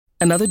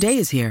Another day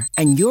is here,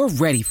 and you're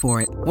ready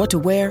for it. What to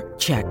wear?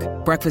 Check.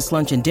 Breakfast,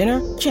 lunch, and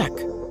dinner? Check.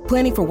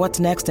 Planning for what's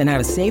next and how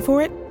to save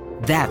for it?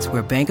 That's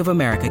where Bank of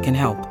America can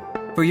help.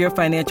 For your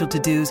financial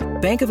to-dos,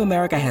 Bank of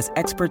America has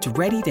experts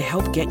ready to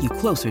help get you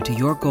closer to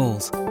your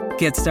goals.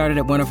 Get started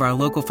at one of our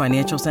local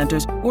financial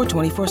centers or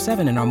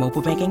 24/7 in our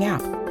mobile banking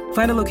app.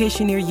 Find a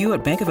location near you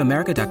at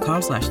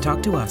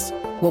bankofamerica.com/talktous.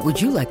 What would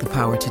you like the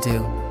power to do?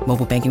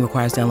 Mobile banking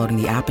requires downloading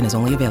the app and is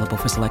only available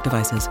for select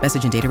devices.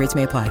 Message and data rates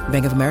may apply.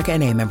 Bank of America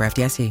N.A., member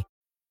FDIC.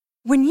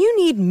 When you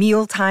need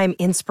mealtime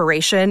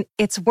inspiration,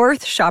 it's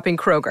worth shopping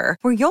Kroger,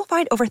 where you'll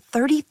find over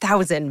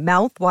 30,000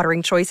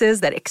 mouth-watering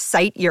choices that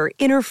excite your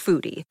inner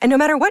foodie. And no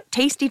matter what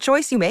tasty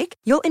choice you make,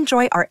 you'll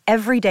enjoy our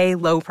everyday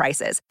low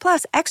prices,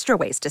 plus extra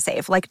ways to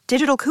save, like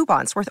digital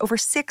coupons worth over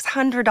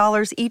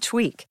 $600 each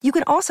week. You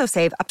can also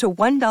save up to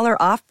 $1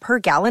 off per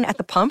gallon at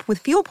the pump with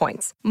fuel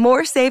points.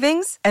 More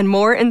savings and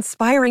more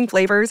inspiring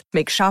flavors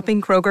make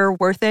shopping Kroger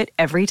worth it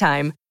every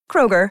time.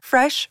 Kroger,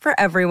 fresh for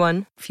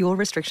everyone. Fuel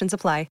restrictions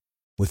apply.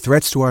 With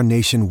threats to our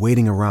nation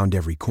waiting around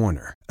every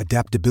corner,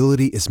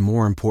 adaptability is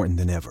more important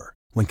than ever.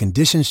 When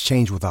conditions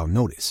change without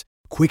notice,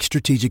 quick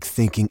strategic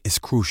thinking is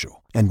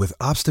crucial. And with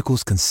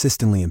obstacles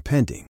consistently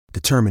impending,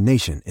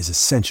 determination is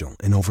essential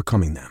in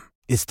overcoming them.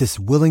 It's this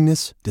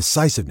willingness,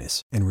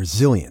 decisiveness, and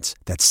resilience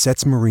that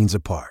sets Marines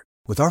apart.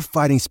 With our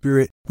fighting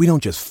spirit, we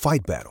don't just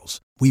fight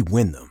battles, we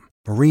win them.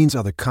 Marines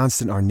are the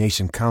constant our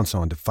nation counts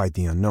on to fight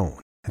the unknown.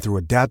 And through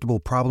adaptable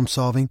problem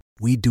solving,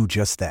 we do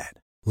just that.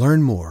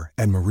 Learn more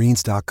at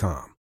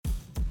marines.com.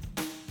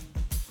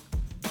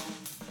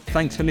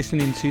 Thanks for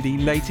listening to the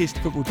latest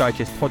Football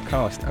Digest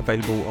podcast,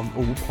 available on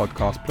all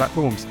podcast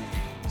platforms.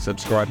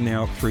 Subscribe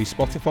now through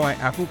Spotify,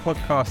 Apple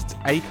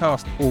Podcasts,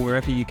 Acast, or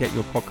wherever you get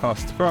your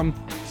podcasts from,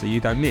 so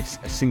you don't miss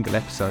a single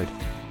episode.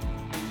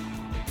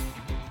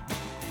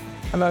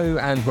 Hello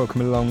and welcome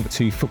along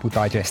to Football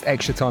Digest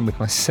Extra Time with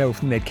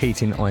myself, Ned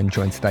Keating. I'm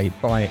joined today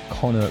by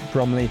Connor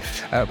Bromley.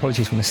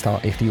 Apologies from the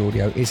start if the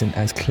audio isn't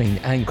as clean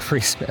and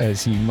crisp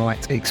as you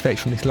might expect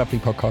from this lovely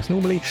podcast.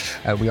 Normally,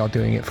 we are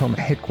doing it from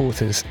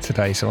headquarters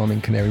today, so I'm in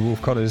Canary Wharf.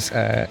 Connor's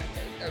a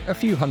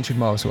few hundred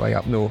miles away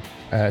up north,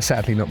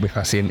 sadly not with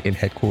us in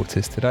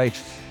headquarters today.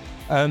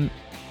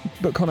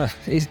 But Connor,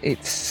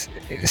 it's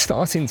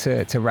starting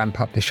to ramp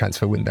up this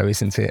transfer window,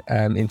 isn't it,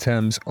 in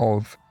terms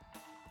of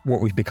what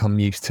we've become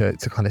used to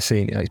kind of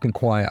seeing. You know, it's been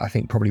quiet, I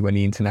think, probably when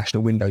the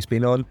international window's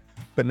been on,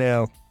 but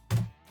now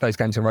those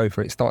games are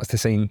over. It starts to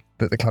seem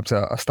that the clubs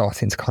are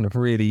starting to kind of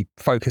really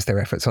focus their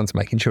efforts onto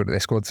making sure that their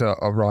squads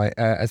are right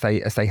as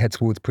they head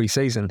towards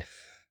pre-season.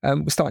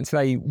 We're starting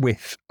today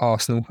with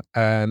Arsenal.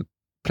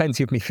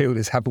 Plenty of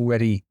midfielders have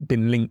already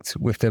been linked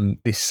with them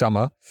this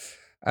summer.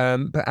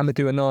 But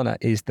Amadou Onana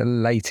is the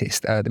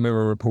latest. The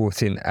Mirror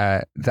reporting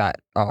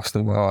that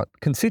Arsenal are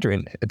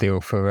considering a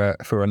deal for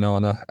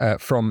Onana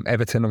from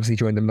Everton. Obviously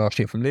joined them last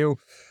year from Lille.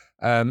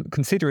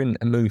 Considering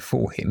a move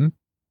for him.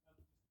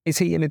 Is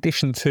he in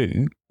addition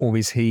to, or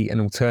is he an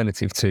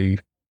alternative to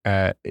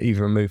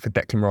either a move for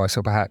Declan Rice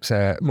or perhaps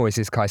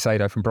Moises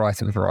Caicedo from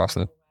Brighton for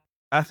Arsenal?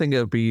 I think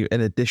it'll be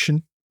an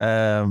addition.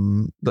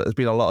 There's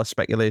been a lot of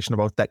speculation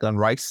about Declan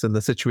Rice and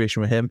the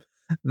situation with him.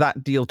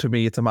 That deal, to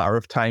me, it's a matter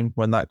of time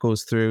when that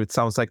goes through. It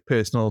sounds like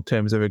personal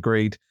terms are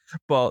agreed,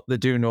 but they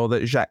do know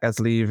that Xhaka's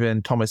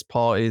leaving, Thomas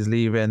Partey is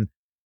leaving.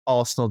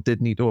 Arsenal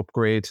did need to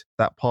upgrade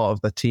that part of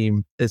the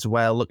team as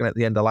well. Looking at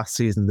the end of last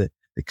season, they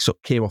sort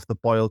of came off the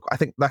boil. I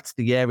think that's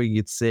the area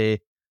you'd say.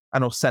 I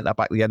know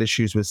centre-back, they had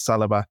issues with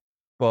Saliba,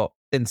 but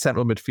in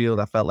central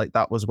midfield, I felt like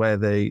that was where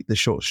they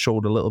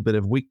showed a little bit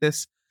of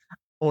weakness.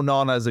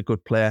 Onana is a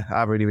good player.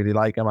 I really, really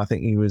like him. I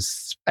think he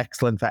was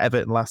excellent for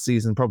Everton last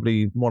season,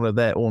 probably one of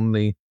their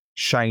only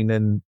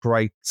shining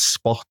bright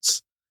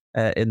spots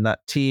in that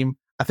team.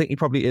 I think he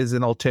probably is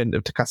an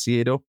alternative to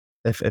Caicedo,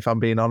 if I'm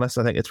being honest.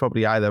 I think it's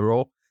probably either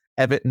or.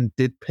 Everton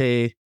did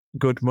pay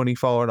good money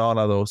for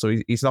Onana, though, so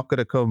he's not going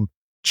to come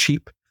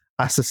cheap.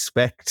 I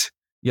suspect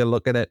you're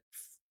looking at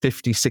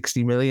 50,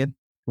 60 million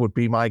would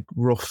be my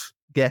rough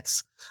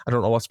guess. I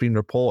don't know what's been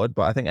reported,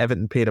 but I think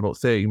Everton paid about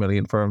 30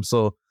 million for him,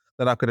 so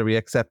they're not going to be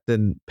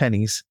accepting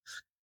pennies.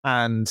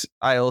 And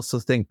I also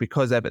think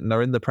because Everton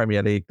are in the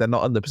Premier League, they're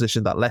not in the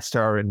position that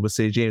Leicester are in with,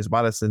 say, James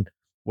Maddison,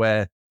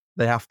 where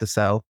they have to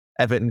sell.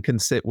 Everton can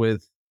sit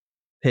with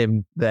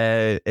him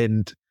there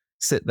and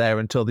sit there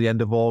until the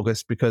end of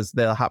August because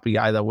they're happy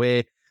either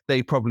way.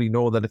 They probably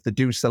know that if they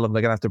do sell him,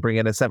 they're going to have to bring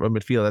in a central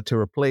midfielder to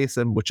replace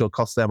him, which will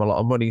cost them a lot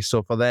of money.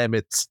 So for them,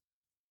 it's,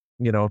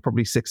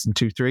 probably 6 and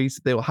 2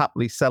 3s. They will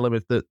happily sell him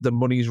if the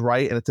money's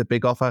right and it's a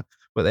big offer,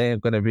 but they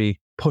ain't going to be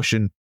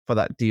pushing for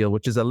that deal,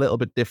 which is a little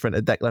bit different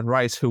to Declan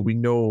Rice, who we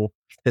know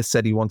has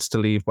said he wants to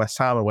leave West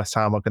Ham, and West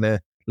Ham are going to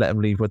let him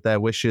leave with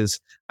their wishes.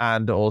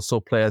 And also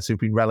players who've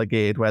been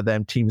relegated where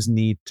them teams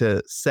need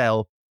to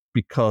sell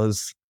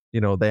because,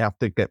 they have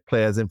to get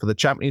players in for the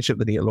championship.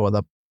 They need to lower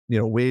the,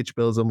 wage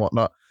bills and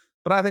whatnot.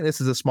 But I think this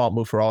is a smart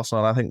move for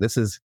Arsenal. I think this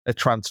is a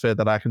transfer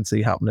that I can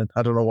see happening.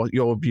 I don't know what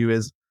your view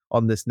is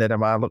on this, Ned.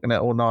 Am I looking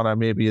at Onana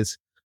maybe is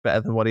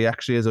better than what he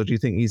actually is, or do you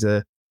think he's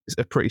a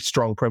pretty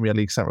strong Premier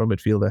League central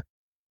midfielder?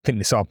 think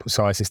the sample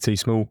size is too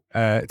small,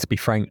 to be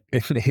frank. I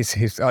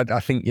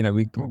think,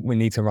 we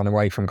need to run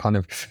away from kind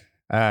of,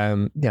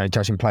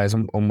 judging players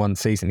on one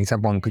season. He's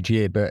had one good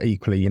year, but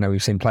equally,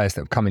 we've seen players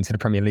that have come into the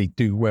Premier League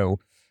do well,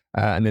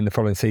 and then the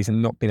following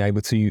season not been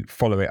able to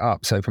follow it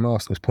up. So from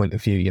Arsenal's point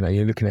of view,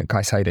 you're looking at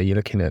Caicedo, you're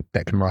looking at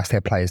Declan Rice.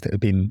 They're players that have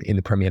been in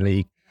the Premier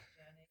League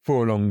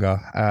for longer,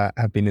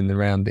 have been in and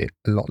around it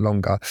a lot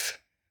longer,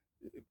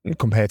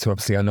 compared to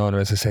obviously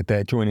Onana, as I said,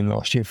 they're joining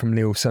last year from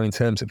Lille. So in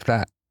terms of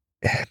that,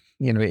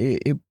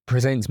 it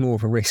presents more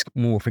of a risk,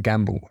 more of a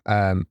gamble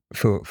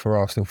for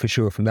Arsenal, for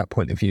sure, from that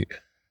point of view.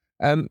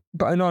 But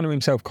Onana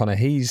himself, Connor,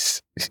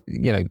 he's,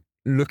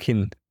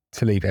 looking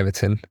to leave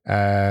Everton.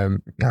 I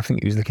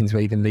think he was looking to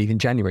even leave in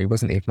January,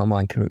 wasn't he? If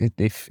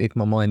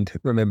my mind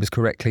remembers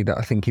correctly, that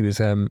I think he was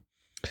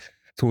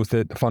towards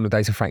the final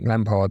days of Frank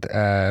Lampard,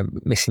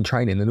 missing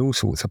training and all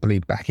sorts, I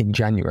believe, back in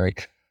January.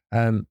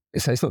 So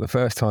it's not the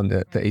first time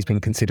that he's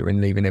been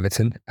considering leaving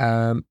Everton.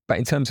 But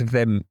in terms of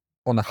them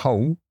on a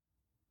whole,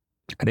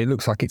 and it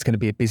looks like it's going to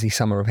be a busy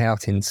summer of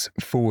outings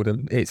for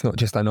them. It's not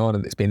just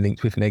Onana that's been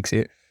linked with an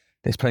exit.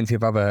 There's plenty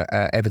of other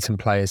Everton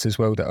players as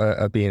well that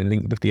are being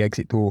linked with the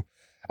exit door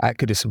at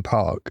Goodison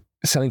Park.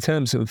 So in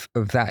terms of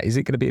that, is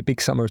it going to be a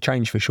big summer of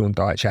change for Sean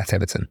Dyche at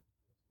Everton?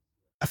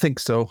 I think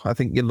so. I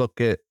think you look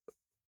at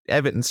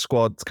Everton's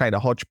squad's kind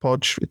of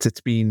hodgepodge.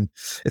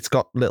 It's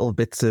got little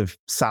bits of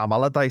Sam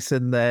Allardyce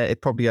in there.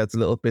 It probably has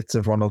little bits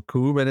of Ronald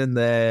Koeman in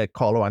there,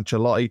 Carlo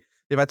Ancelotti.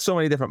 They've had so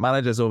many different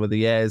managers over the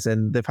years,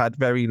 and they've had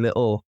very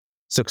little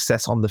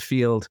success on the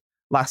field.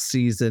 Last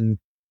season,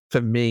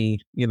 for me,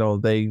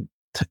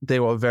 they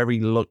were very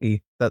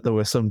lucky that there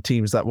were some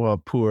teams that were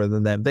poorer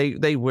than them.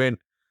 They weren't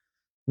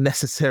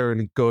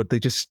necessarily good. They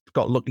just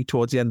got lucky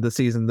towards the end of the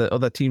season that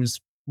other teams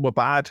were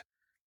bad.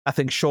 I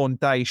think Sean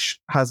Dyche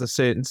has a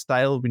certain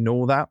style. We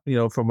know that,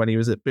 from when he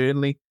was at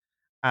Burnley,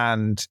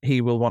 and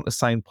he will want to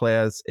sign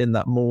players in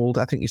that mould.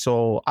 I think you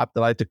saw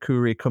Abdoulaye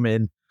Doucouré come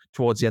in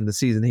towards the end of the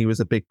season. He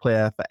was a big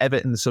player for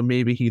Everton, so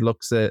maybe he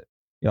looks at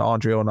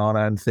Andre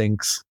Onana and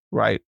thinks,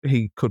 right,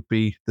 he could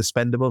be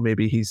dispendable.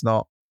 Maybe he's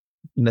not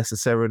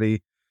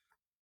necessarily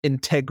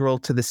integral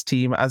to this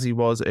team as he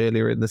was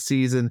earlier in the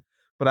season.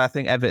 But I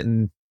think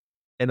Everton,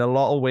 in a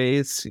lot of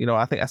ways,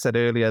 I think I said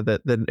earlier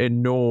that they're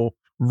in no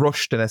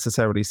rush to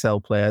necessarily sell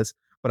players,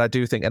 but I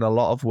do think in a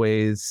lot of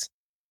ways,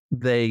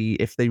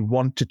 if they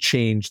want to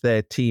change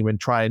their team and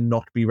try and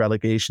not be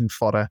relegation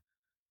fodder,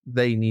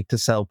 they need to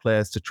sell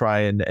players to try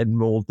and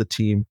mould the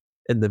team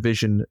in the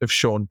vision of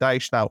Sean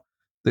Dyche. Now,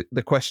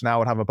 the question I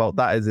would have about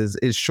that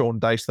is Sean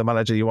Dyche the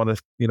manager you want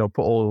to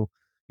put all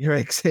your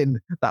eggs in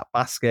that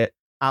basket?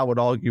 I would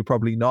argue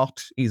probably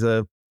not. He's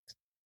a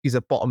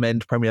bottom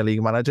end Premier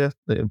League manager.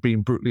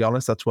 Being brutally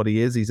honest, that's what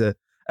he is. He's a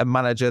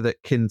manager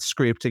that can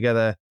scrape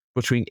together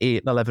between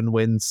 8 and 11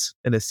 wins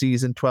in a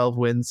season, 12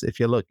 wins if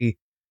you're lucky.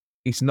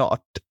 He's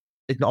not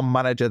a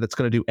manager that's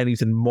going to do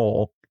anything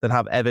more than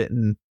have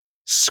Everton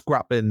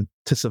scrapping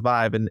to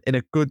survive. And in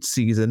a good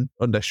season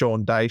under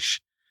Sean Dyche,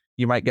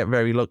 you might get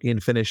very lucky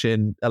and finish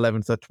in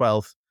 11th or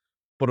 12th.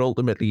 But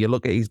ultimately, you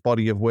look at his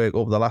body of work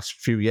over the last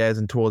few years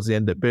and towards the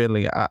end at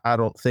Burnley, I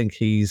don't think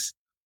he's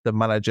the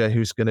manager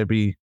who's going to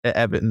be at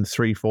Everton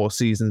 3-4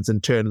 seasons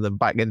and turning them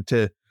back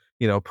into,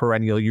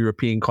 perennial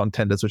European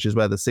contenders, which is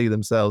where they see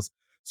themselves.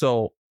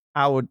 So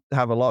I would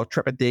have a lot of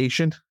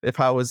trepidation if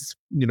I was,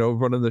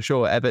 running the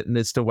show at Everton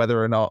as to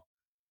whether or not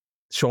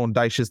Sean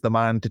Dyche is the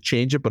man to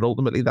change it. But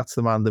ultimately, that's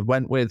the man they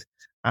went with.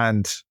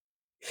 And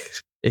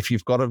if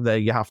you've got him there,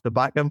 you have to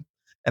back him.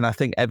 And I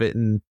think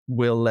Everton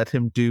will let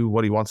him do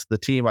what he wants to the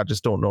team. I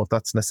just don't know if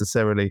that's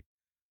necessarily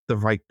the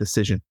right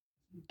decision.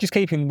 Just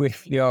keeping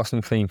with the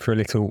Arsenal theme for a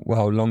little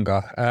while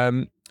longer,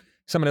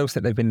 someone else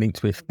that they've been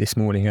linked with this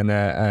morning,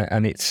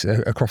 and it's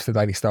across the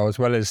Daily Star as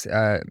well as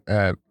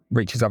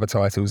reaches other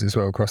titles as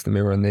well across the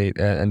Mirror and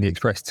the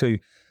Express too.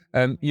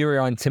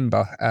 Urian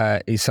Timber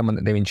is someone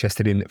that they're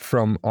interested in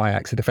from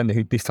Ajax, a defender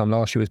who this time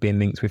last year was being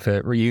linked with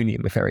a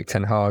reunion with Erik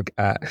ten Hag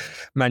at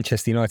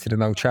Manchester United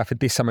and Old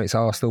Trafford. This summer it's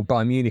Arsenal.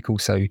 Bayern Munich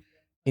also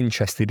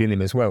interested in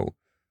him as well.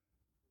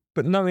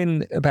 But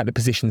knowing about the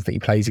positions that he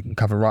plays, he can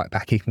cover right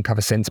back, he can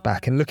cover centre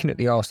back, and looking at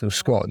the Arsenal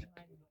squad,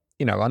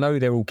 I know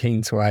they're all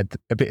keen to add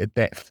a bit of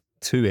depth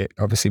to it,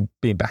 obviously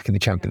being back in the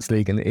Champions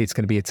League, and it's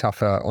going to be a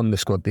tougher on the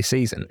squad this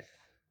season.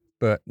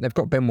 But they've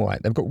got Ben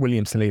White, they've got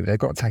William Saliba, they've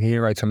got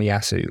Takahiro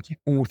Tomiyasu,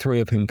 all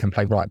three of whom can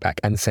play right back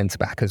and centre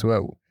back as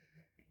well.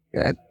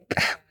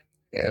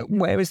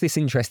 Where has this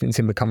interest in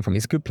Timber come from?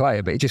 He's a good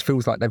player, but it just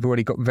feels like they've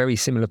already got very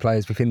similar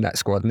players within that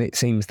squad, and it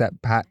seems that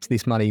perhaps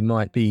this money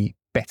might be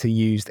better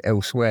used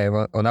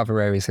elsewhere on other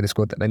areas of the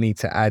squad that they need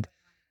to add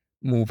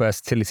more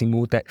versatility,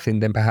 more depth in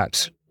than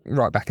perhaps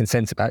right back and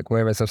centre back,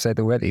 where, as I've said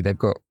already, they've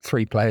got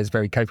three players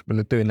very capable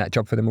of doing that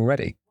job for them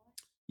already.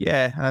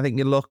 Yeah, and I think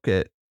you look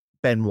at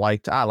Ben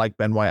White. I like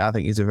Ben White. I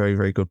think he's a very,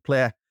 very good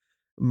player.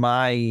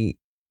 My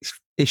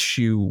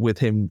issue with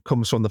him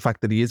comes from the fact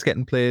that he is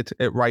getting played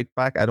at right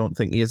back. I don't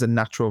think he is a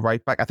natural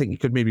right back. I think he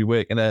could maybe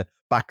work in a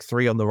back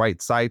three on the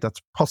right side.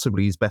 That's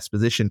possibly his best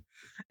position.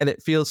 And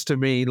it feels to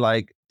me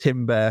like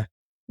Timber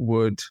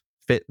would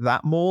fit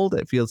that mold.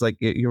 It feels like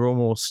you're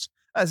almost,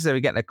 as I say, we're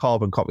getting a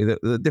carbon copy.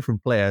 The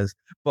different players,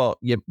 but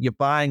you're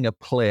buying a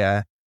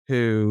player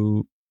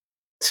who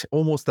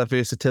almost their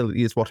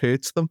versatility is what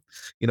hurts them.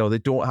 They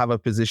don't have a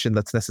position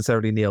that's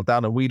necessarily nailed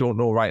down, and we don't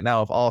know right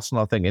now if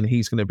Arsenal are thinking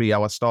he's going to be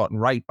our starting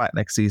right back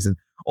next season,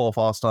 or if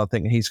Arsenal are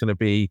thinking he's going to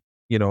be,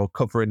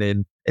 covering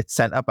in at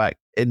centre back.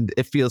 And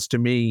it feels to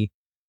me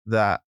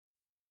that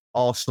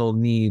Arsenal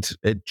need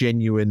a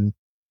genuine,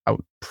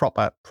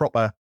 proper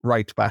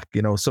right back.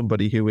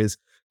 Somebody who is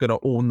going to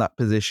own that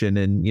position.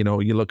 And you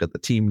look at the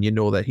team,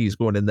 that he's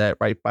going in there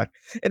right back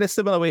in a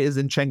similar way as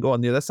Zinchenko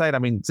on the other side. I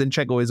mean,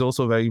 Zinchenko is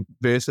also very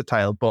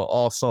versatile, but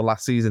Arsenal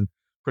last season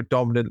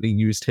predominantly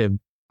used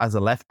him as a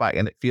left back,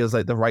 and it feels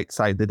like the right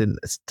side they didn't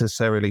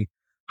necessarily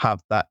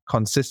have that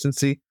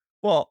consistency.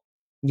 But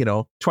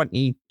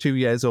 22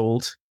 years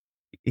old,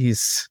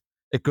 he's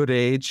a good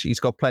age. He's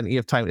got plenty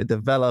of time to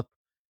develop.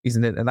 He's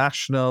an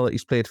international.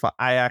 He's played for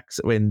Ajax,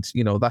 and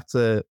that's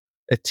a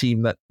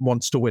team that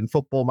wants to win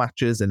football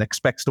matches and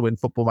expects to win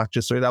football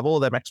matches. So he'll have all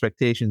them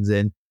expectations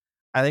in.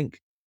 I think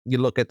you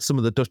look at some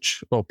of the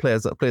Dutch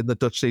players that have played in the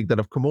Dutch league that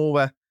have come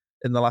over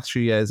in the last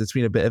few years. It's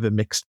been a bit of a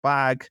mixed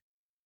bag.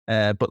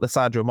 But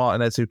Lisandro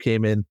Martinez, who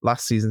came in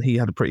last season, he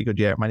had a pretty good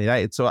year at Man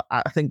United. So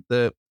I think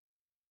the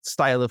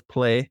style of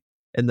play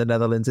in the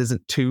Netherlands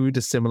isn't too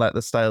dissimilar to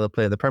the style of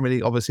play in the Premier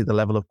League. Obviously, the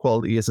level of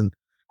quality isn't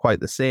quite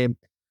the same.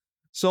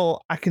 So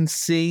I can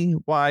see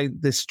why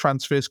this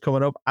transfer is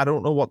coming up. I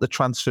don't know what the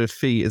transfer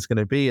fee is going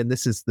to be. And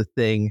this is the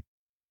thing,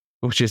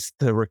 which is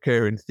the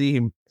recurring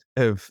theme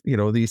of,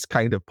 these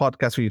kind of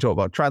podcasts where you talk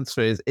about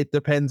transfers. It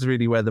depends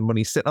really where the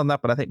money's sitting on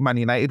that. But I think Man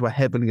United were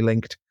heavily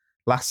linked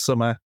last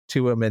summer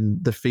to him,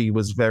 and the fee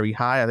was very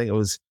high. I think it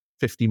was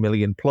 50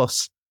 million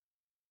plus.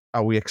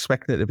 Are we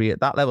expecting it to be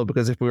at that level?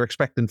 Because if we were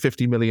expecting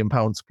 50 million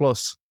pounds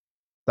plus,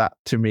 that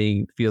to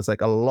me feels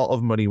like a lot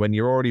of money when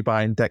you're already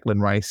buying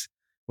Declan Rice,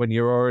 when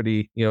you're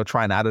already,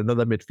 trying to add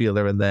another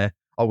midfielder in there.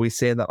 Are we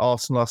saying that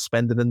Arsenal are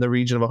spending in the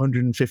region of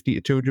 150 to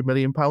 200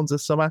 million pounds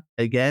this summer?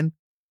 Again,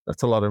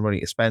 that's a lot of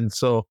money to spend.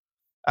 So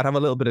I'd have a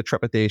little bit of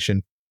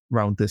trepidation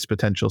around this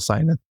potential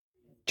signing.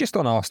 Just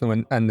on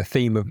Arsenal and the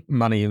theme of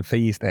money and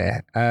fees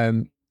there,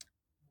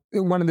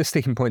 one of the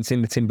sticking points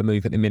in the Timber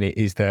move at the minute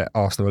is that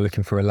Arsenal are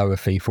looking for a lower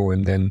fee for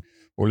him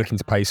looking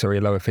to pay,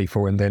 a lower fee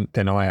for him than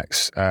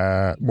Ajax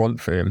want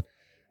for him.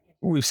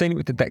 We've seen it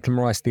with the Declan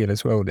Rice deal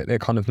as well, that they're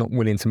kind of not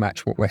willing to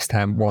match what West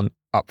Ham want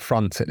up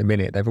front at the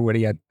minute. They've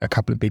already had a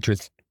couple of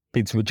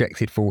bids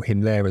rejected for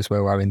him there as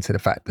well, owing to the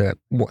fact that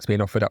what's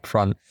being offered up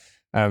front.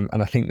 And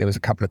I think there was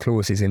a couple of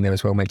clauses in there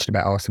as well mentioned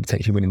about Arsenal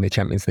potentially winning the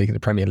Champions League and the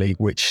Premier League,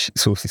 which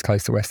sources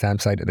close to West Ham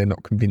say that they're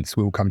not convinced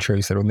will come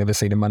true, so they'll never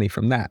see the money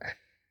from that.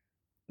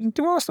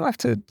 Do Arsenal have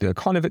to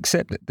kind of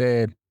accept that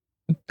they're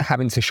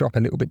having to shop a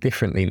little bit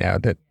differently now,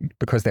 that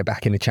because they're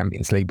back in the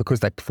Champions League,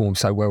 because they performed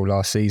so well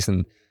last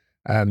season,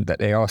 that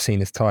they are seen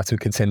as title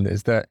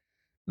contenders, that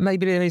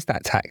maybe there is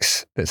that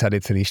tax that's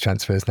added to these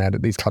transfers now,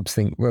 that these clubs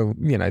think, well,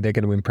 they're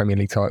going to win Premier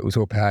League titles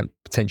or perhaps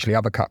potentially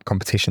other cup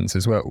competitions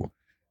as well.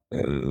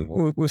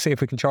 We'll see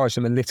if we can charge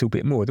them a little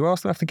bit more. Do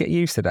Arsenal have to get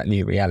used to that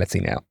new reality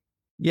now?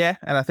 Yeah,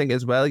 and I think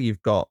as well,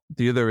 you've got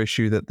the other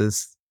issue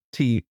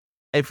that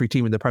every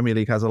team in the Premier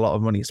League has a lot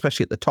of money,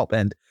 especially at the top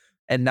end.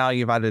 And now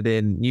you've added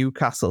in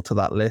Newcastle to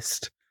that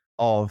list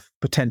of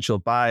potential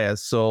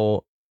buyers.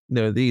 So,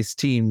 these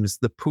teams,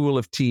 the pool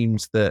of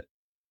teams that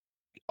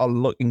are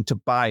looking to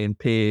buy and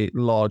pay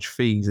large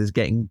fees is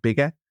getting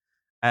bigger.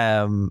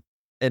 And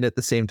at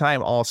the same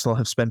time, Arsenal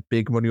have spent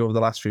big money over the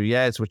last few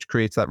years, which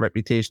creates that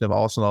reputation of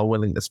Arsenal are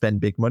willing to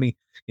spend big money.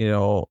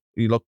 You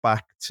look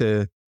back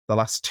to the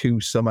last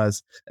 2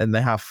 summers and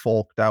they have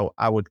forked out,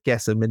 I would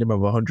guess, a minimum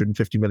of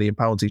 150 million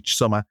pounds each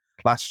summer.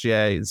 Last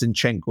year,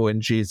 Zinchenko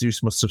and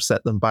Jesus must have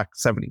set them back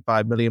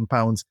 75 million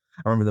pounds.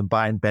 I remember them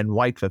buying Ben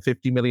White for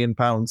 50 million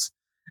pounds.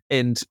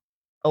 And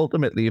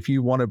ultimately, if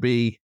you want to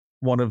be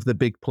one of the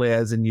big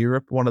players in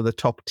Europe, one of the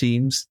top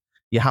teams,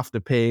 you have to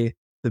pay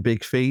the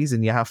big fees,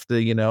 and you have to,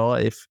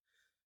 if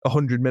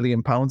 100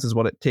 million pounds is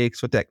what it takes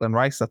for Declan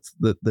Rice, that's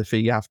the fee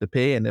you have to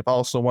pay. And if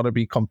Arsenal want to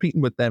be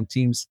competing with them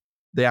teams,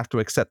 they have to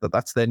accept that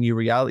that's their new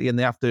reality, and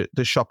they have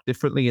to shop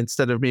differently.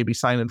 Instead of maybe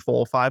signing 4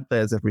 or 5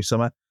 players every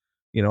summer,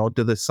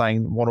 do they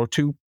sign 1 or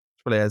 2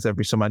 players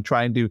every summer and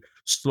try and do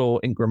slow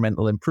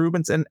incremental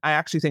improvements? And I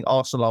actually think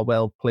Arsenal are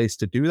well placed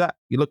to do that.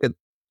 You look at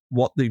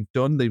what they've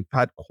done, they've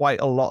had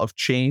quite a lot of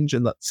change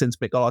in that since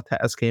Mikel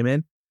Arteta's came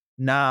in.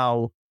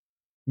 Now,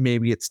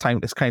 maybe it's time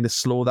to kind of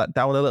slow that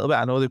down a little bit.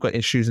 I know they've got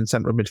issues in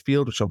central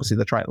midfield, which obviously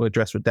they're trying to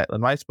address with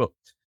Declan Rice, but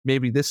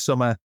maybe this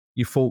summer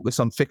you focus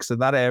on fixing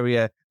that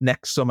area.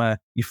 Next summer,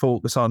 you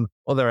focus on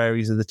other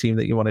areas of the team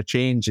that you want to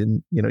change.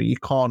 And, you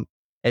can't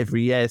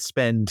every year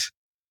spend,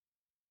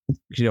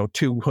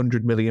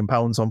 200 million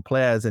pounds on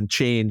players and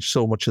change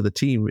so much of the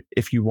team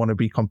if you want to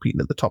be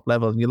competing at the top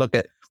level. And you look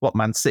at what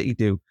Man City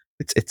do,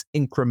 it's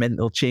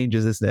incremental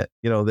changes, isn't it?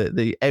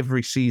 The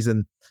every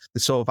season they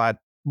sort of had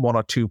 1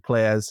 or 2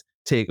 players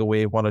take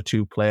away 1 or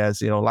 2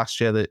 players.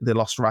 Last year they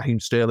lost Raheem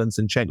Sterling,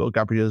 Zinchenko,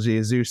 Gabriel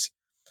Jesus.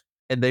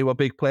 and they were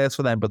big players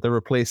for them, but they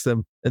replaced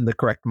them in the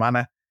correct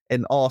manner.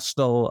 And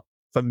Arsenal,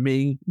 for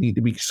me, need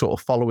to be sort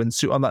of following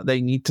suit on that.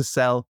 They need to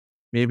sell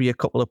maybe a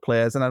couple of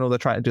players, and I know they're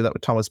trying to do that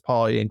with Thomas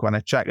Partey and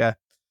Granit Xhaka,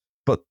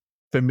 but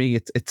for me,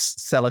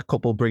 it's sell a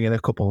couple, bring in a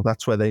couple.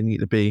 That's where they need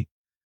to be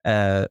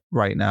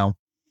right now.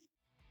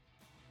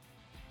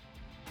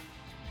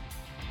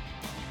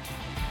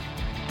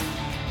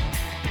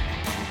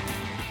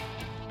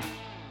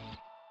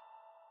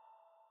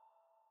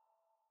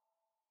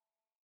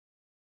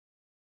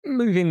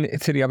 Moving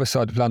to the other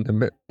side of London,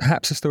 but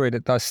perhaps a story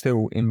that does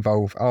still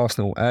involve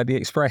Arsenal. The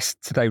Express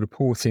today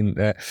reporting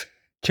that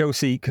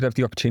Chelsea could have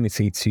the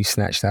opportunity to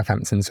snatch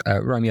Southampton's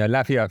Romeo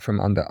Lavia from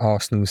under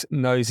Arsenal's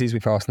noses,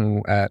 with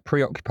Arsenal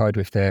preoccupied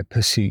with their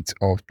pursuit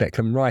of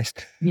Declan Rice.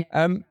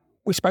 Yeah.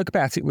 We spoke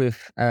about it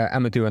with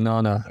Amadou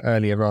Onana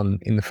earlier on,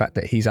 in the fact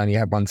that he's only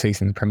had one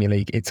season in the Premier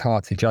League. It's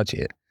hard to judge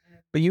it.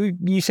 But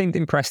you seemed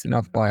impressed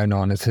enough by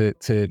Onana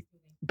to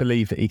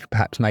believe that he could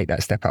perhaps make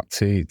that step up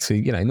to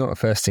not a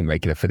first team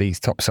regular for these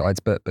top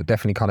sides, but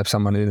definitely kind of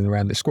someone in and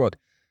around the squad.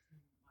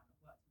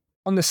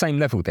 On the same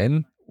level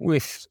then,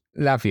 with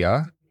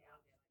Lavia,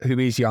 who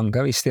is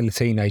younger, he's still a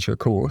teenager, of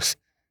course,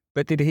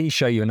 but did he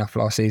show you enough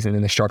last season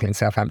in the struggling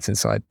Southampton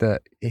side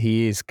that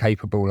he is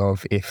capable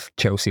of, if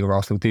Chelsea or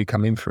Arsenal do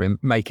come in for him,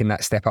 making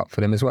that step up for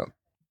them as well?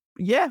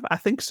 Yeah, I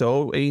think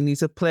so.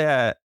 He's a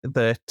player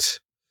that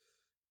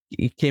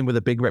he came with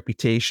a big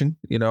reputation.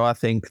 I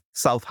think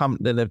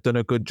Southampton have done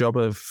a good job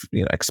of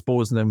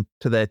exposing him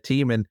to their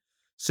team, and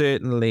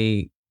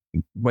certainly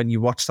when you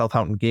watch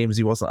Southampton games,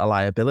 he wasn't a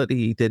liability.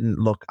 He didn't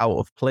look out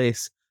of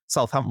place.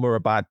 Southampton were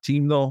a bad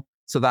team though,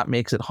 so that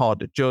makes it hard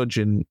to judge.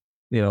 And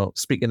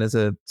speaking as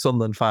a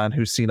Sunderland fan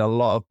who's seen a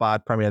lot of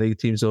bad Premier League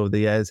teams over the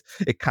years,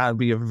 it can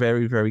be a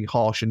very, very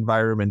harsh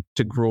environment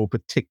to grow,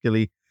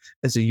 particularly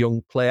as a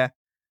young player.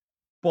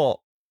 But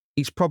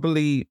it's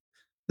probably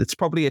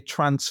a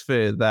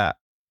transfer that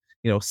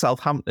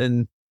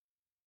Southampton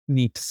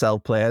need to sell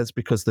players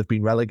because they've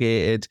been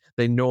relegated.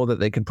 They know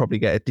that they can probably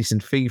get a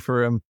decent fee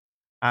for him.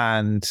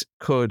 And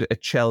could a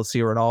Chelsea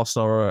or an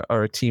Arsenal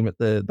or a team at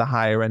the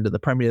higher end of the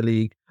Premier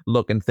League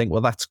look and think, well,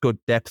 that's good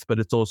depth, but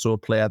it's also a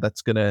player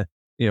that's going to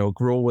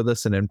grow with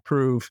us and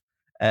improve.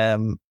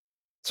 So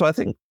I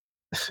think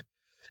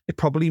it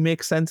probably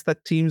makes sense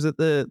that teams at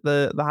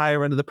the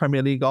higher end of the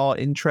Premier League are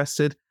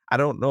interested. I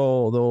don't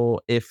know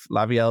though if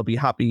Lavia will be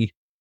happy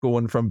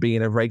going from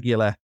being a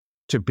regular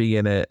to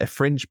being a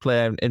fringe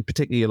player. In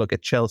particular, you look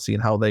at Chelsea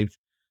and how they've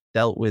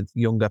dealt with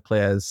younger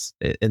players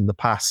in the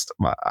past.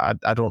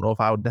 I don't know if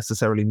I would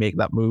necessarily make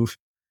that move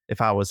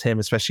if I was him,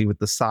 especially with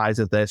the size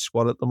of their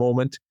squad at the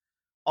moment.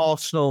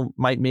 Arsenal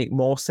might make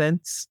more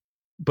sense,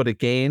 but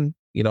again,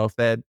 if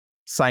they're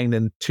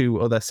signing two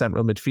other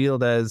central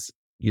midfielders,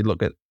 you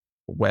look at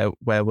where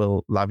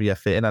will Lavia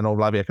fit in. I know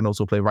Lavia can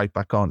also play right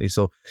back, can't he?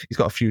 So he's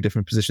got a few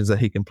different positions that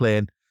he can play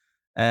in.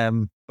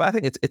 But I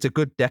think it's a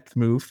good depth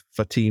move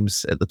for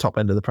teams at the top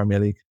end of the Premier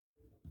League.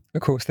 Of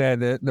course,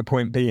 the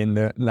point being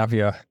that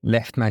Lavia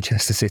left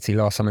Manchester City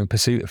last summer in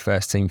pursuit of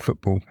first team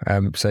football.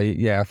 So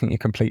yeah, I think you're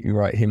completely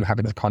right. Him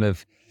having to kind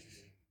of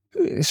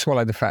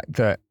swallow the fact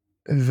that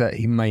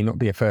he may not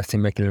be a first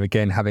team regular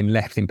again, having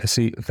left in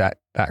pursuit of that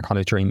kind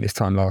of dream this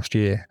time last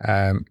year,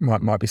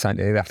 might be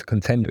something that they'd have to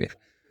contend with.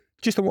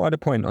 Just a wider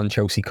point on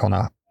Chelsea,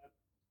 Connor.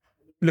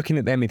 Looking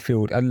at their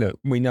midfield, and look,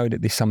 we know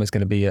that this summer's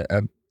going to be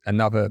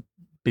another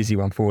busy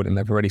one forward, and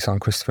they've already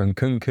signed Christopher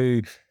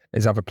Nkunku.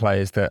 There's other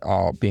players that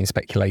are being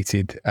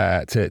speculated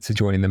to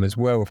joining them as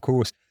well, of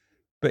course.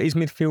 But is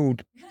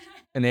midfield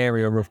an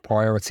area of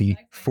priority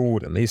for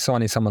them? Is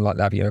signing someone like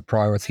Lavia a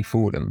priority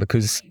for them?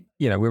 Because,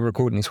 we're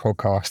recording this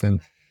podcast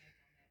and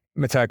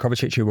Mateo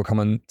Kovacic, who will come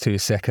on to a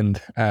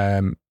second,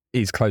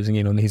 is closing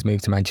in on his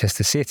move to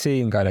Manchester City,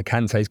 and N'Golo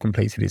Kante's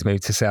completed his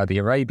move to Saudi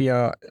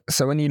Arabia.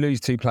 So when you lose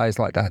two players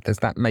like that, does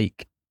that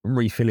make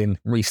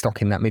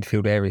restocking that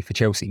midfield area for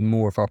Chelsea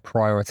more of a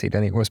priority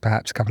than it was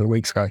perhaps a couple of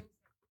weeks ago?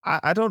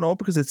 I don't know,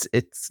 because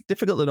it's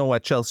difficult to know where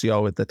Chelsea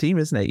are with the team,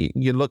 isn't it?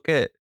 You look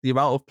at the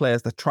amount of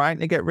players they're trying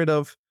to get rid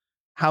of,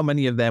 how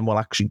many of them will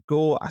actually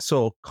go. I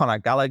saw Conor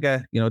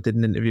Gallagher, did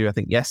an interview, I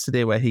think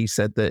yesterday, where he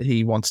said that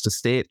he wants to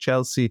stay at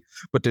Chelsea,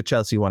 but do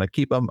Chelsea want to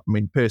keep him? I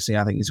mean, personally,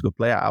 I think he's a good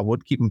player. I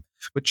would keep him.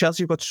 But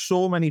Chelsea have got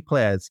so many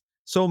players,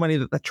 so many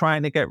that they're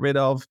trying to get rid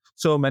of,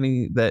 so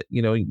many that,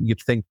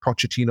 you'd think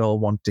Pochettino will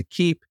want to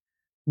keep,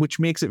 which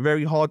makes it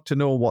very hard to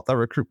know what the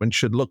recruitment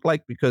should look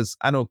like. Because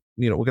I know,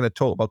 we're going to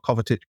talk about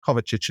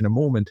Kovacic in a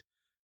moment,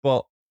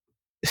 but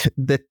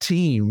the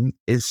team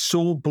is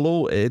so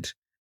bloated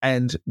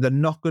and they're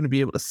not going to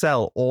be able to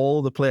sell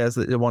all the players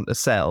that they want to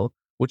sell,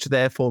 which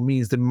therefore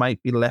means they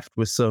might be left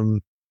with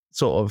some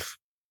sort of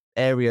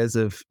areas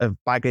of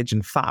baggage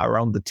and fat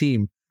around the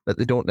team that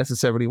they don't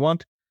necessarily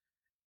want.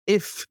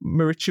 If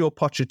Mauricio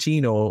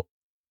Pochettino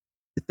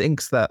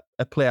thinks that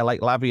a player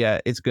like Lavia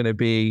is going to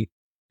be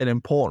an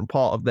important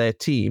part of their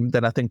team,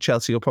 then I think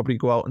Chelsea will probably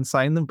go out and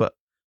sign them. But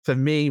for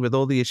me, with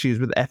all the issues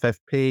with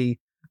FFP,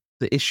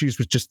 the issues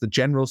with just the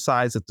general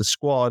size of the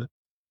squad,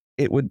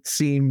 it would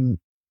seem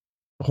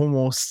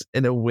almost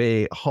in a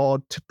way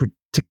hard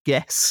to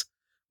guess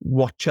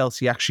what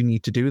Chelsea actually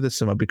need to do this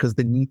summer, because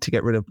they need to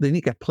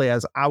get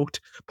players out.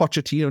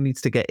 Pochettino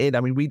needs to get in. I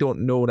mean, we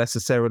don't know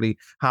necessarily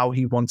how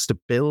he wants to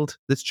build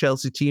this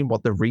Chelsea team,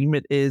 what the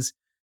remit is.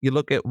 You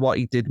look at what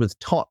he did with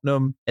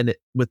Tottenham, and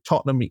with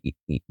Tottenham,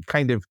 he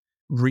kind of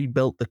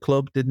rebuilt the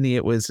club, didn't he?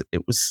 It was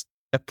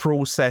a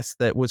process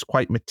that was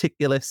quite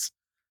meticulous.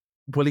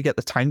 Will he get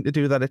the time to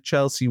do that at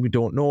Chelsea? We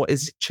don't know.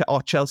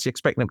 Are Chelsea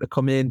expecting him to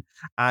come in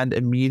and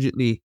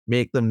immediately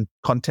make them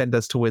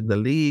contenders to win the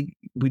league?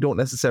 We don't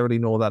necessarily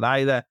know that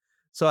either.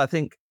 So I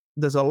think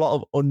there's a lot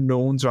of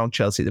unknowns around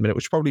Chelsea at the minute,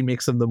 which probably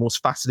makes them the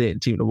most fascinating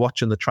team to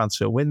watch in the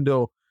transfer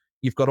window.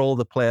 You've got all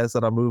the players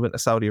that are moving to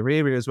Saudi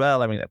Arabia as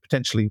well. I mean,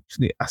 potentially,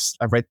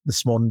 I read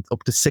this morning,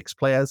 up to 6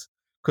 players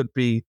could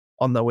be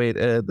on their way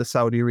to the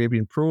Saudi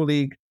Arabian Pro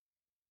League.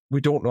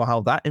 We don't know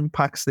how that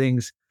impacts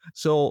things.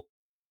 So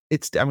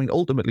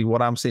ultimately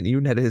what I'm saying to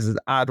you, Ned, is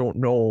I don't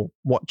know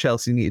what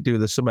Chelsea need to do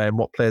this summer and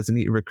what players they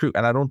need to recruit.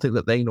 And I don't think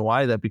that they know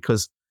either,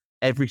 because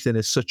everything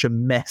is such a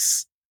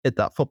mess at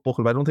that football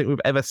club. I don't think we've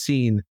ever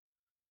seen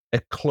a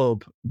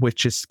club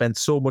which has spent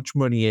so much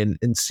money in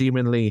and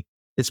seemingly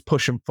is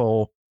pushing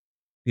for,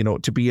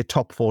 to be a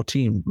top 4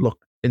 team, look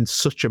in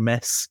such a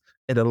mess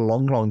in a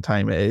long, long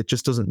time. It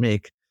just doesn't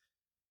make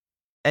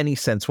any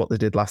sense what they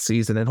did last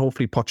season. And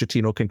hopefully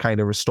Pochettino can kind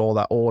of restore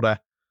that order.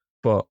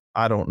 But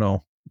I don't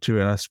know, to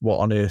be honest, what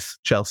on earth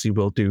Chelsea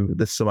will do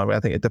this summer. I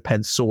think it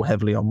depends so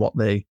heavily on what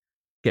they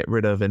get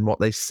rid of and what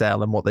they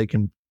sell and what they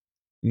can,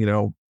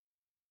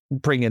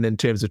 bring in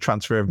terms of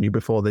transfer revenue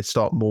before they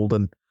start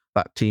moulding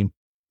that team.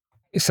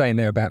 You're saying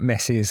there about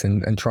messes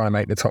and trying to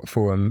make the top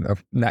 4, and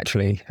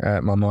naturally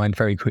my mind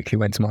very quickly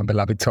went to my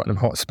beloved Tottenham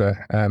Hotspur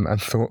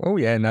and thought, oh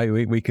yeah, no,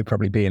 we could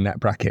probably be in that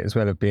bracket as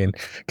well, of being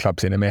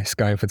clubs in a mess,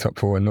 going for top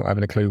 4 and not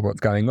having a clue what's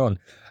going on.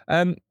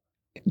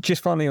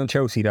 Just finally on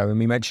Chelsea though, and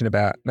we mentioned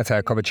about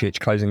Mateo Kovacic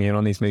closing in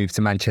on his move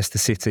to Manchester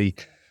City,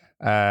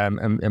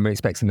 and we're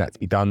expecting that to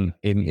be done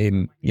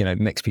in the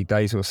next few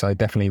days or so.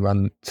 Definitely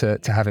run to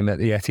have him at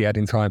the Etihad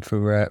in time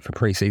for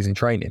pre-season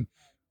training.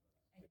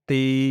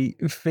 The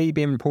fee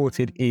being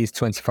reported is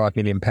 £25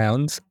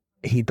 million.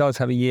 He does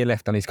have a year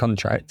left on his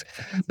contract,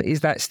 but is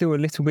that still a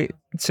little bit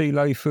too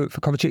low for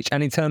Kovacic?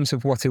 And in terms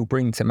of what he'll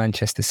bring to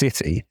Manchester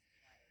City,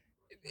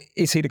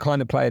 is he the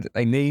kind of player that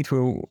they need?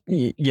 Well,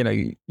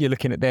 you're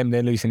looking at them,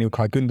 they're losing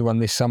Ilkay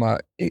Gundogan this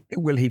summer.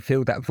 Will he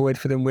fill that void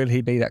for them? Will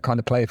he be that kind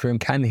of player for them?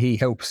 Can he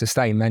help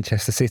sustain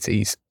Manchester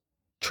City's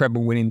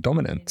treble-winning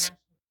dominance?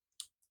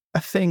 I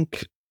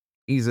think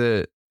he's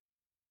a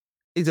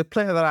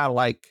player that I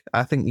like.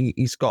 I think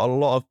he's got a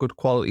lot of good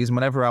qualities.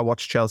 Whenever I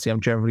watch Chelsea,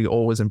 I'm generally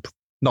always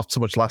not so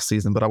much last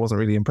season, but I wasn't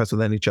really impressed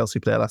with any Chelsea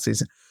player last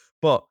season.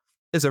 But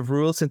as a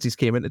rule, since he's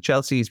came into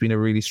Chelsea, he's been a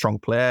really strong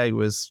player. He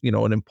was,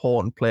 an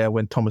important player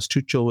when Thomas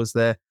Tuchel was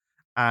there.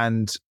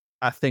 And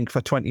I think for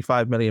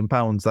 £25 million,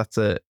 that's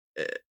a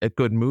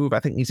good move. I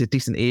think he's a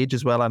decent age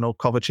as well. I know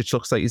Kovacic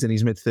looks like he's in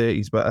his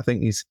mid-30s, but I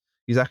think he's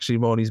actually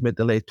more in his mid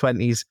to late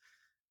 20s.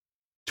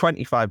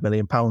 £25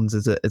 million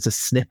is a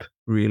snip,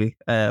 really.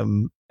 I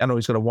know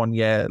he's got a 1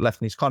 year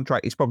left in his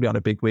contract. He's probably on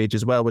a big wage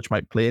as well, which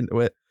might play into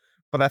it.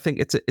 But I think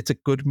it's a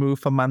good move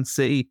for Man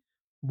City.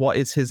 What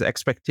is his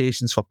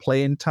expectations for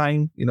playing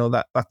time?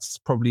 That's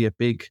probably a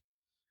big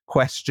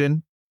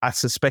question. I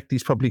suspect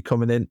he's probably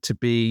coming in to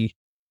be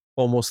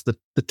almost the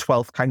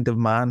 12th kind of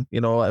man,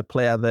 a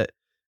player that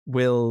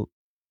will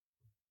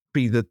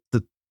be the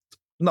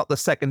not the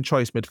second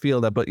choice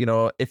midfielder, but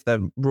if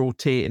they're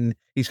rotating,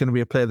 he's going to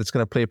be a player that's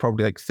going to play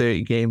probably like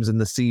 30 games in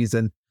the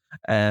season.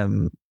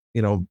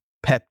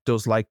 Pep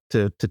does like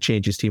to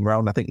change his team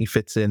around. I think he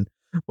fits in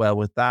well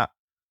with that.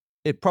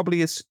 It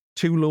probably is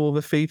too low of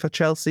a fee for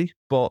Chelsea,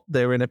 but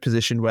they're in a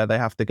position where they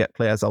have to get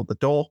players out the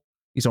door.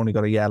 He's only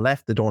got a year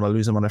left. They don't want to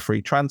lose him on a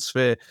free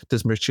transfer.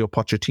 Does Mauricio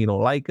Pochettino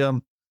like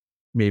him?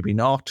 Maybe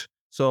not.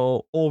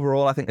 So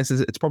overall, I think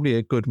it's probably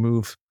a good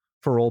move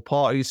for all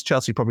parties.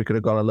 Chelsea probably could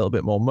have got a little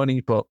bit more money,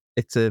 but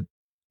it's a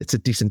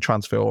decent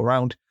transfer all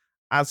around.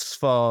 As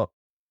for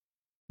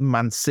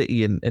Man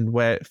City and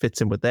where it fits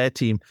in with their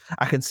team,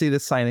 I can see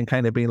this signing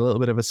kind of being a little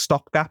bit of a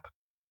stopgap.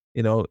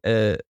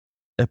 A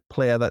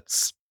player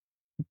that's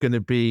going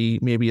to be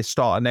maybe a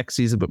starter next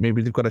season, but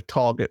maybe they've got a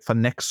target for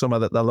next summer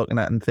that they're looking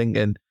at and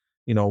thinking,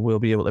 we'll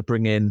be able to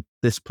bring in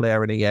this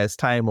player in a year's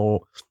time,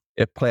 or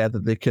a player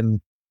that they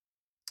can,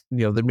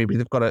 that maybe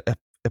they've got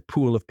a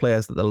pool of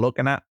players that they're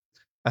looking at.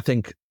 I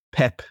think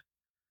Pep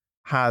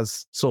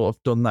has sort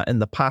of done that in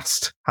the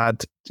past. I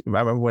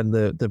remember when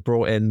they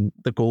brought in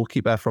the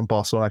goalkeeper from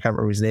Barcelona, I can't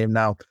remember his name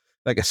now,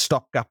 like a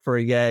stopgap for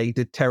a year. He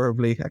did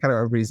terribly. I can't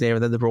remember his name.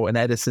 And then they brought in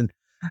Edison.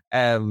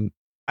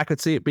 I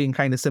could see it being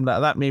kind of similar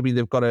to that. Maybe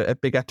they've got a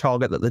bigger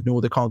target that they know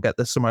they can't get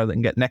this summer, they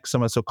can get next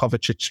summer. So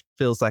Kovacic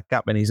fills that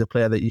gap, and he's a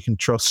player that you can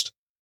trust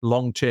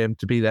long-term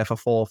to be there for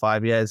 4 or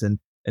 5 years and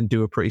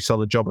do a pretty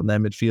solid job in their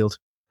midfield.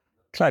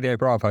 Claudio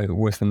Bravo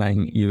was the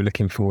name you were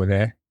looking for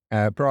there.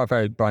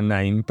 Bravo by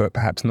name, but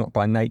perhaps not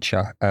by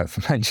nature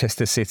for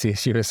Manchester City,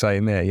 as you were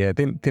saying there. Yeah,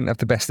 didn't have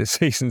the best of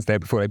seasons there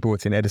before they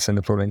brought in Edison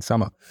the following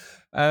summer.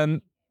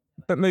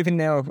 But moving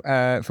now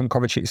from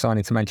Kovacic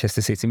signing to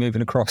Manchester City,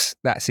 moving across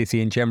that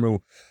city in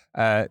general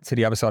to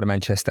the other side of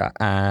Manchester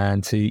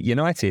and to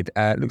United.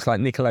 Looks like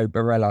Nicolo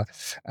Barella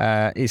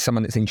is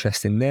someone that's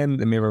interested in them.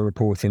 The Mirror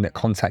reporting that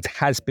contact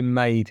has been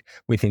made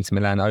with Inter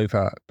Milan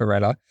over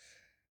Barella.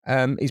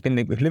 He's been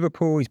linked with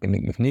Liverpool, he's been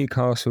linked with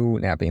Newcastle,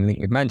 now being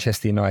linked with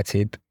Manchester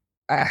United.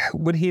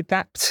 Would he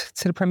adapt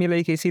to the Premier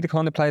League? Is he the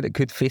kind of player that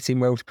could fit in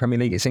well to the Premier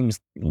League? It seems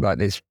like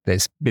there's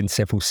been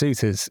several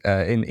suitors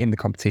in the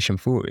competition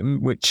for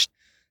him, which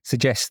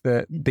suggests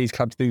that these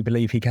clubs do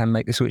believe he can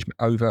make the switch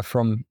over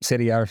from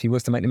Serie A if he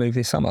was to make the move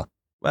this summer.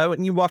 Well,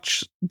 when you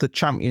watch the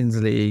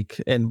Champions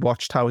League and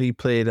watched how he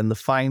played in the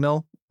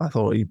final, I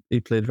thought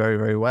he played very,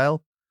 very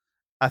well.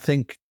 I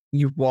think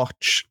you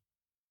watch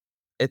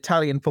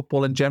Italian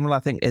football in general, I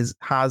think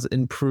has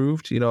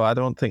improved. I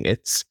don't think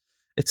it's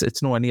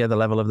nowhere near the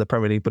level of the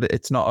Premier League, but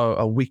it's not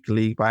a weak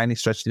league by any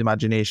stretch of the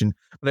imagination.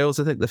 But I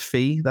also think the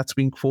fee that's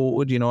being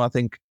quoted, I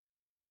think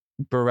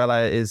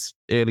Barella is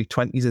early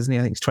 20s, isn't he?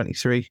 I think he's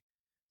 23.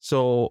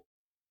 So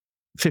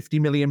 £50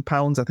 million,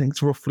 I think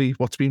it's roughly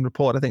what's been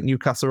reported. I think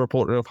Newcastle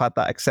reported have had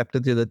that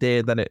accepted the other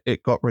day, then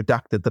it got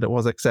redacted that it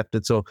was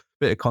accepted. So a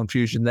bit of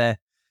confusion there.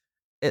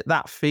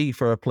 That fee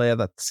for a player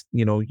that's,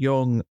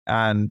 young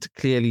and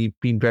clearly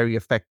been very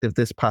effective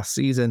this past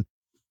season,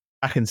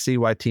 I can see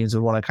why teams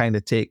would want to kind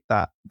of take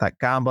that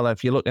gamble.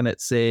 If you're looking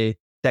at, say,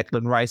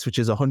 Declan Rice, which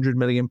is £100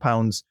 million,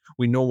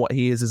 we know what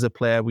he is as a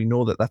player. We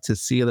know that that's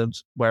his ceiling.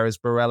 Whereas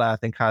Barella, I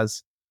think,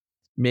 has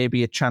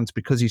maybe a chance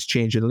because he's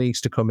changing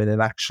leagues to come in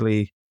and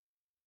actually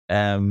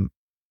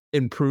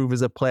improve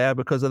as a player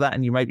because of that.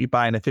 And you might be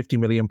buying a £50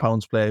 million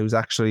player who's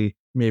actually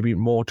maybe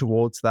more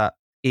towards that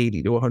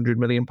 80 to £100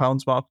 million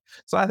mark.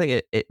 So I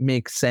think it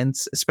makes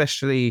sense,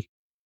 especially,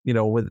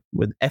 with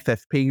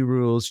FFP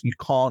rules. You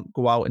can't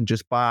go out and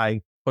just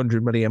buy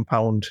 £100 million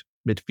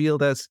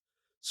midfielders.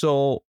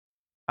 So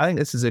I think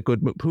this is a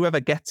good move. Whoever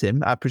gets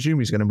him, I presume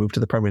he's going to move to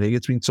the Premier League.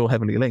 It's been so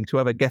heavily linked.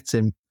 Whoever gets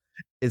him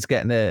is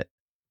getting a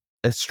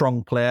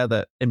strong player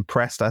that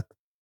impressed.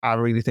 I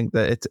really think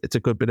that it's a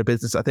good bit of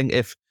business. I think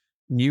if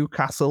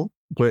Newcastle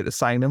were to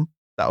sign him,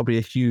 that would be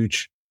a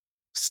huge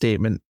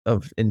statement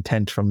of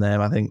intent from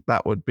them. I think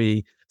that would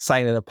be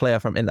signing a player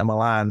from Inter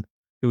Milan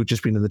who had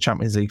just been in the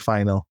Champions League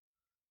final.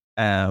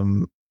 That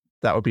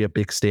would be a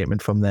big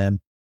statement from them.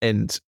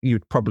 And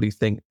you'd probably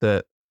think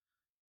that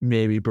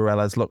maybe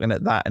Barella's looking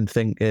at that and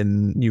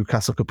thinking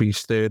Newcastle could be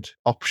his third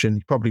option.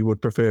 He probably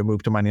would prefer a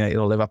move to Man United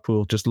or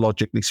Liverpool, just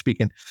logically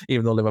speaking,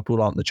 even though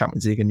Liverpool aren't in the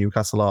Champions League and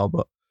Newcastle are.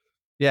 But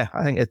yeah,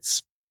 I think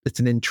it's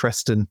an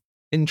interesting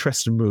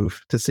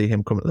move to see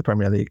him come to the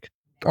Premier League.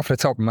 Off the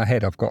top of my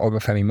head, I've got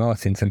Obafemi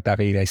Martins and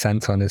Davide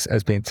Santon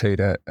as being two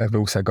that have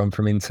also gone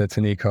from Inter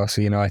to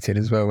Newcastle United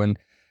as well. And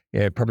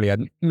yeah, probably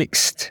had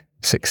mixed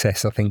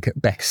success, I think, at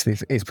best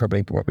is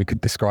probably what we could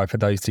describe for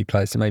those two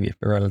players. So maybe if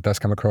Barella does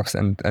come across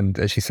and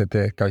as you said,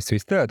 there goes to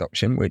his third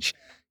option, which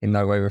in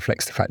no way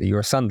reflects the fact that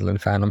you're a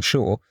Sunderland fan, I'm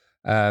sure.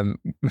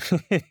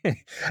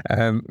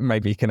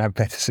 Maybe he can have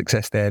better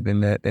success there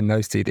than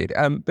those two did.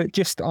 But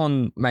just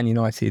on Man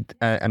United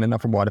and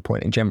another wider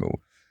point in general,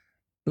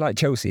 like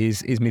Chelsea,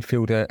 is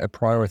midfield a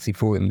priority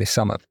for them this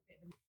summer?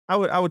 I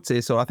would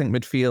say so. I think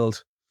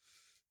midfield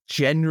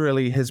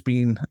generally has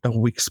been a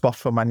weak spot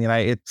for Man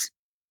United,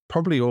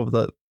 probably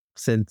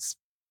since.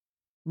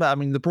 But I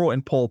mean, they brought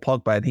in Paul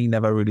Pogba and he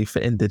never really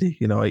fit in, did he?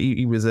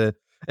 He was a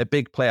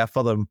big player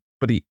for them,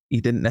 but he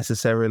didn't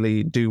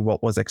necessarily do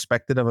what was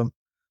expected of him.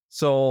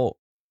 So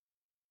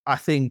I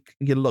think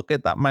you look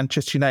at that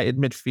Manchester United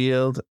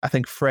midfield. I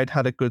think Fred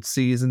had a good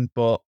season,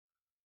 but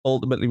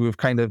ultimately we've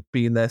kind of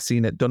been there,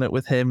 seen it, done it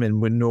with him,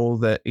 and we know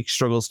that he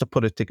struggles to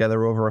put it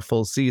together over a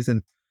full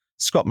season.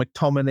 Scott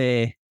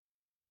McTominay,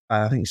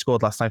 I think he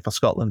scored last night for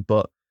Scotland,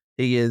 but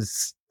he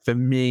is, for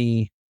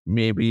me,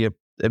 maybe a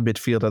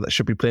midfielder that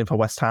should be playing for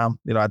West Ham.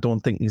 I don't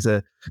think he's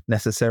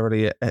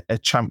necessarily a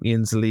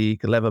Champions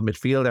League level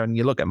midfielder. And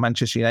you look at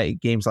Manchester United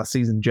games last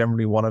season,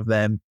 generally one of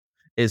them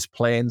is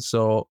playing.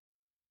 So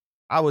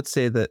I would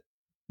say that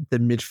the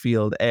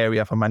midfield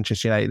area for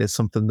Manchester United is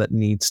something that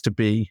needs to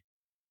be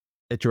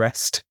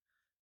addressed.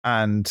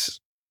 And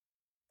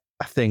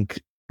I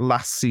think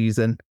last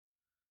season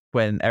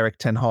when Eric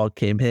Ten Hag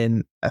came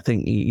in, I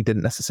think he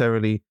didn't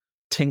necessarily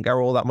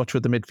tinker all that much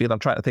with the midfield. I'm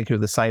trying to think who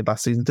the side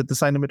last season. Did they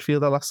sign a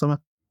midfielder last summer?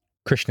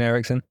 Christian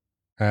Eriksen.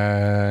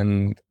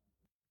 And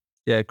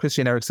yeah,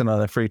 Christian Eriksen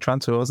on a free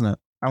transfer, wasn't it?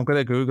 I'm going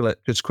to Google it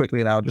just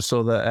quickly now, just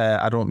so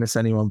that I don't miss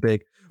anyone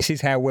big. This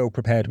is how well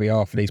prepared we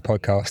are for these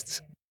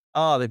podcasts.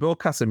 Oh, they bought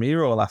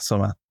Casemiro last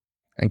summer.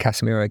 And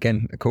Casemiro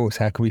again, of course.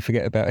 How could we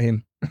forget about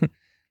him?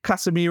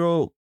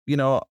 Casemiro,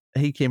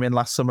 he came in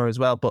last summer as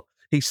well, but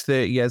he's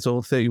 30 years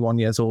old, 31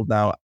 years old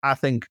now. I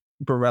think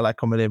Barella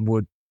coming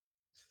in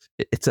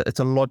it's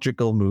a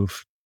logical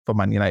move for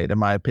Man United, in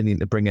my opinion,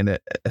 to bring in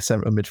a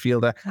central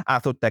midfielder. I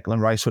thought Declan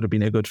Rice would have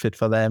been a good fit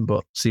for them,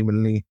 but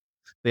seemingly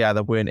they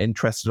either weren't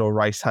interested or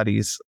Rice had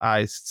his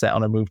eyes set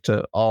on a move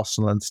to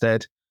Arsenal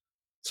instead.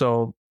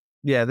 So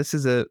yeah, this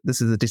is a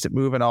decent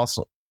move. And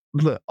Arsenal,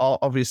 look,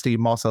 obviously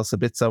Marcel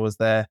Sabitzer was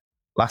there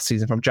last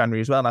season from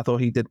January as well. And I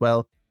thought he did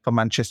well for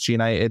Manchester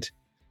United.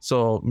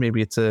 So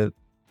maybe it's in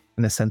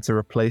a sense, a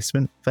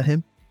replacement for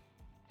him.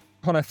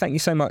 Connor, thank you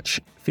so much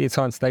for your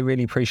time today.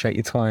 Really appreciate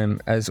your time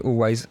as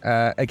always.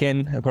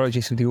 Again,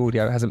 apologies for the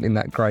audio. It hasn't been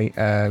that great.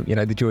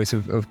 The joys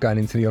of going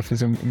into the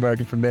office and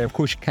working from there. Of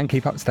course, you can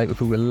keep up to date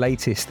with all the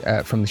latest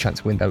from the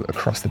transfer window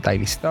across the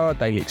Daily Star,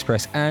 Daily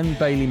Express and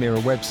Daily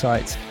Mirror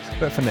websites.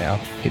 But for now,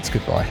 it's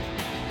goodbye.